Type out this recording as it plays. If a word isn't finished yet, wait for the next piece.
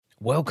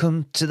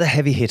Welcome to the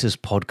Heavy Hitters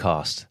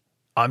podcast.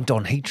 I'm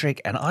Don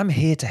Heatrick and I'm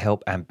here to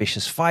help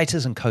ambitious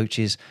fighters and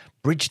coaches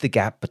bridge the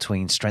gap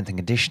between strength and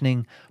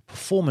conditioning,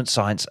 performance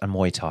science and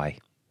Muay Thai.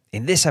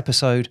 In this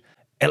episode,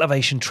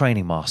 elevation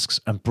training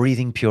masks and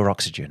breathing pure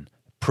oxygen,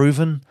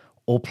 proven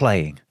or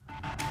playing.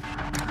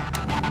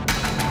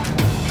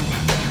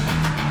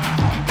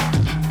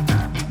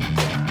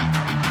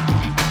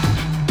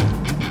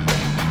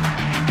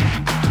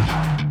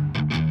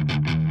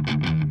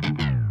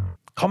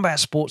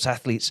 Combat sports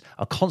athletes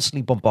are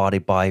constantly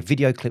bombarded by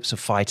video clips of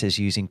fighters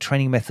using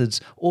training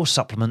methods or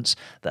supplements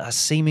that are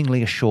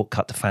seemingly a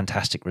shortcut to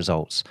fantastic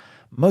results.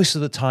 Most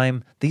of the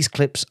time, these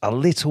clips are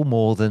little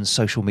more than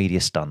social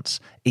media stunts,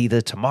 either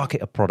to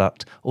market a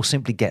product or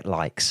simply get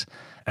likes.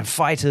 And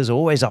fighters are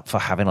always up for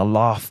having a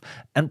laugh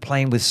and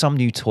playing with some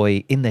new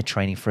toy in their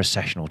training for a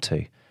session or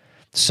two.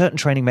 Certain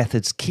training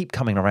methods keep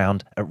coming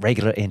around at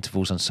regular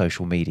intervals on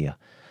social media.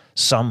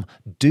 Some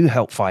do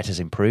help fighters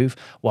improve,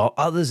 while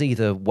others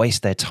either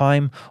waste their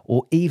time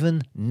or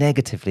even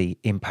negatively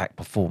impact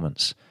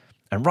performance.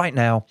 And right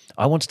now,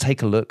 I want to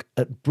take a look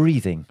at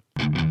breathing.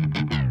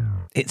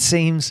 It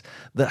seems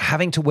that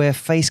having to wear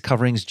face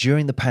coverings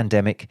during the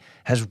pandemic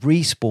has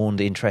respawned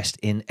interest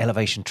in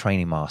elevation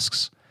training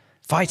masks.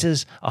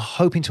 Fighters are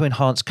hoping to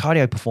enhance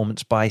cardio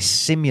performance by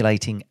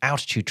simulating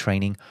altitude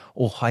training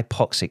or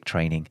hypoxic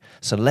training.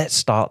 So let's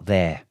start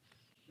there.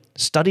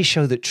 Studies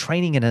show that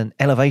training in an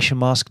elevation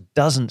mask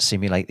doesn't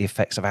simulate the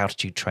effects of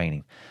altitude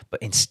training,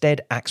 but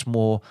instead acts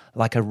more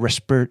like a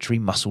respiratory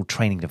muscle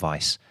training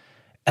device.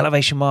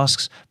 Elevation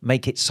masks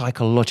make it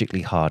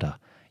psychologically harder.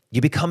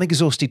 You become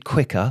exhausted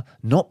quicker,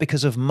 not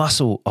because of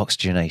muscle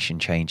oxygenation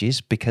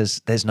changes,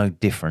 because there's no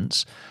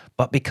difference,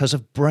 but because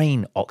of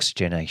brain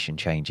oxygenation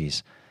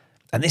changes.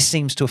 And this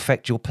seems to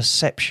affect your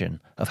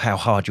perception of how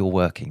hard you're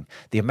working,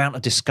 the amount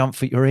of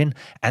discomfort you're in,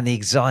 and the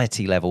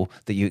anxiety level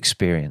that you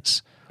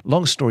experience.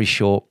 Long story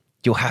short,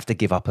 you'll have to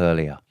give up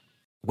earlier.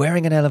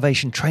 Wearing an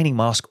elevation training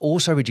mask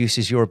also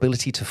reduces your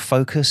ability to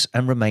focus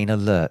and remain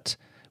alert,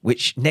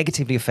 which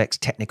negatively affects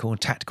technical and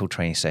tactical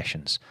training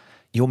sessions.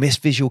 You'll miss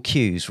visual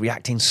cues,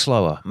 reacting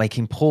slower,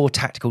 making poor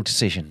tactical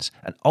decisions,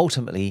 and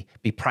ultimately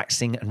be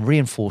practicing and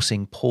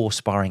reinforcing poor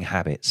sparring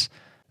habits.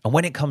 And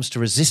when it comes to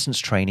resistance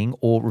training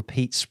or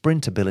repeat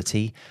sprint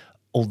ability,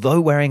 although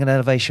wearing an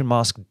elevation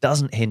mask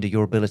doesn't hinder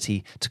your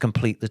ability to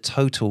complete the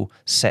total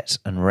sets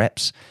and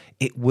reps,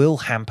 it will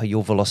hamper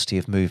your velocity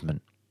of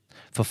movement.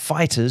 For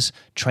fighters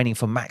training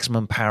for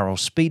maximum power or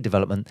speed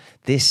development,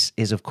 this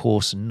is of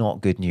course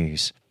not good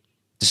news.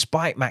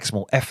 Despite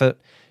maximal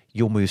effort,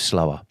 you'll move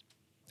slower.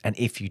 And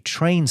if you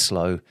train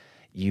slow,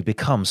 you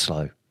become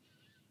slow.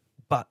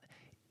 But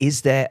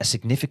is there a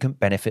significant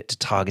benefit to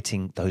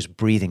targeting those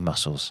breathing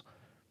muscles?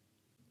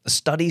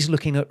 Studies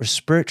looking at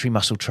respiratory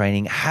muscle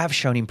training have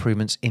shown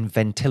improvements in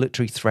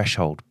ventilatory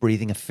threshold,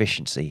 breathing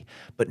efficiency,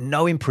 but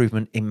no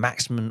improvement in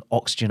maximum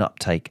oxygen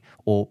uptake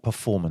or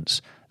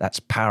performance,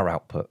 that's power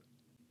output.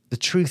 The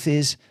truth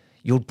is,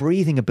 your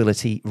breathing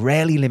ability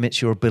rarely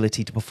limits your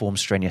ability to perform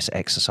strenuous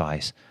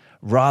exercise.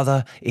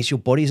 Rather, it's your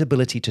body's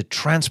ability to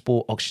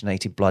transport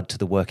oxygenated blood to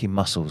the working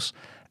muscles,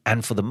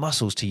 and for the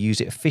muscles to use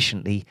it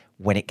efficiently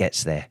when it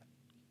gets there.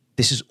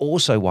 This is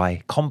also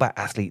why combat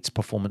athletes'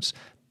 performance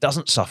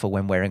doesn't suffer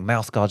when wearing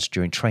mouthguards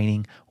during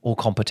training or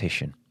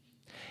competition.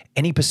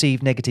 Any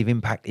perceived negative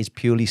impact is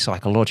purely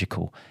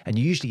psychological and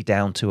usually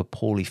down to a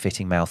poorly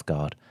fitting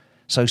mouthguard.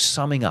 So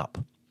summing up,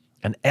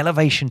 an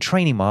elevation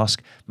training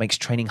mask makes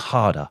training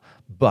harder,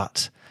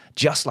 but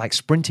just like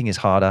sprinting is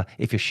harder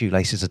if your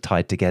shoelaces are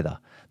tied together,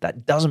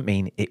 that doesn't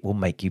mean it will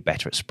make you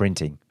better at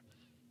sprinting.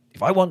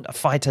 If I want a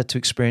fighter to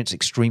experience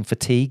extreme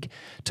fatigue,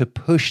 to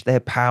push their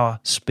power,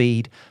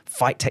 speed,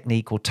 fight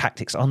technique or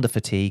tactics under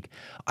fatigue,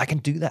 I can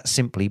do that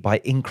simply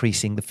by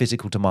increasing the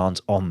physical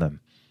demands on them.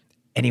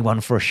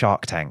 Anyone for a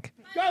Shark Tank?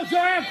 Go,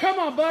 Zoran! Come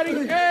on,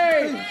 buddy!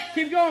 Hey!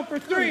 Keep going for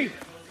 3,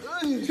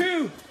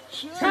 2,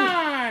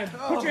 time!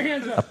 Put your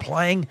hands up.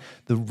 Applying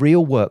the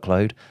real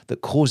workload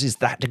that causes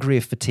that degree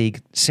of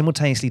fatigue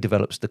simultaneously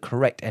develops the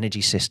correct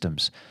energy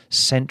systems,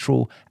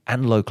 central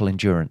and local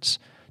endurance,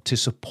 to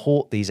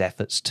support these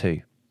efforts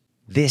too.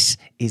 This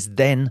is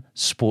then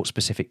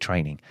sport-specific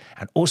training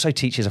and also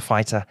teaches a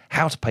fighter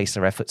how to pace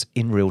their efforts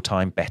in real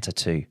time better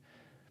too.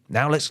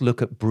 Now let's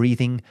look at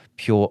breathing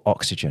pure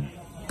oxygen.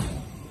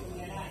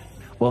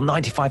 Well,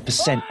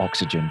 95%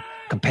 oxygen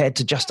compared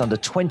to just under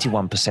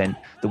 21%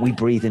 that we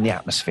breathe in the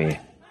atmosphere.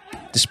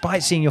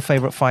 Despite seeing your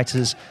favorite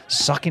fighters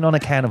sucking on a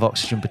can of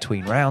oxygen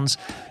between rounds,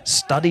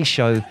 studies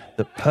show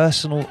that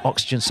personal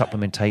oxygen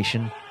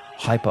supplementation,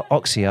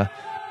 hyperoxia,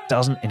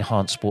 doesn't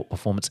enhance sport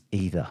performance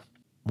either.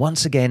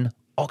 Once again,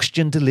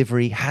 oxygen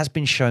delivery has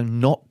been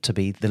shown not to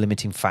be the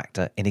limiting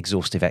factor in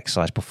exhaustive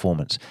exercise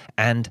performance,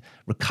 and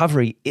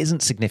recovery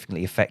isn't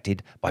significantly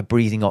affected by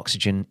breathing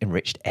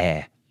oxygen-enriched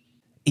air.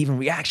 Even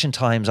reaction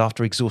times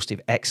after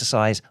exhaustive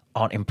exercise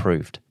aren't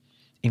improved.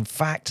 In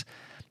fact,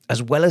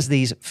 as well as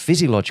these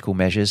physiological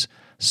measures,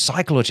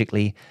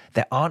 psychologically,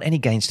 there aren't any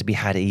gains to be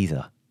had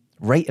either.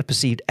 Rate of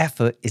perceived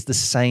effort is the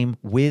same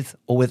with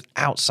or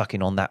without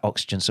sucking on that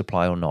oxygen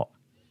supply or not.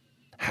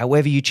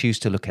 however you choose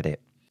to look at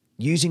it.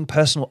 Using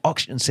personal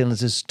oxygen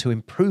cylinders to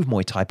improve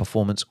Muay Thai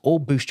performance or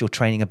boost your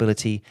training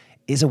ability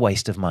is a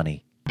waste of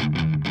money.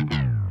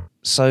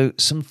 So,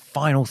 some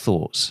final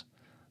thoughts.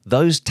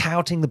 Those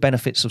touting the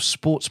benefits of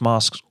sports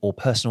masks or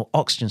personal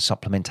oxygen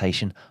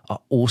supplementation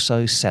are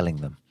also selling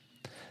them.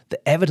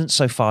 The evidence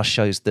so far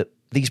shows that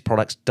these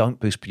products don't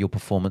boost your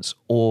performance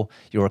or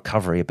your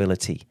recovery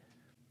ability.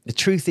 The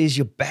truth is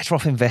you're better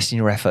off investing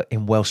your effort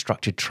in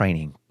well-structured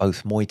training,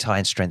 both Muay Thai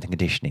and strength and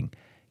conditioning,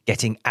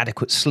 getting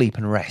adequate sleep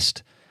and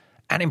rest,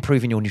 and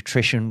improving your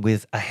nutrition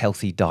with a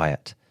healthy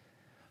diet.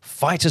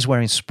 Fighters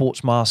wearing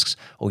sports masks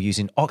or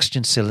using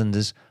oxygen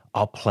cylinders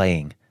are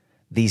playing.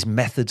 These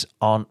methods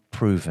aren't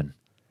proven.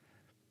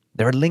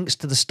 There are links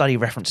to the study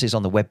references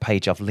on the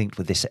webpage I've linked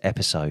with this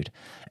episode.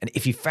 And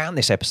if you found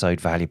this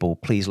episode valuable,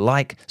 please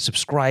like,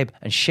 subscribe,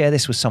 and share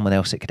this with someone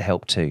else it could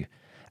help too.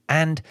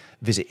 And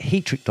visit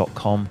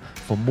heatrick.com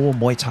for more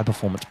Muay Thai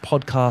performance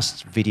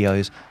podcasts,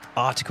 videos,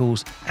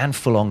 articles, and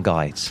full-on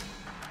guides.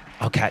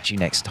 I'll catch you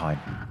next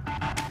time.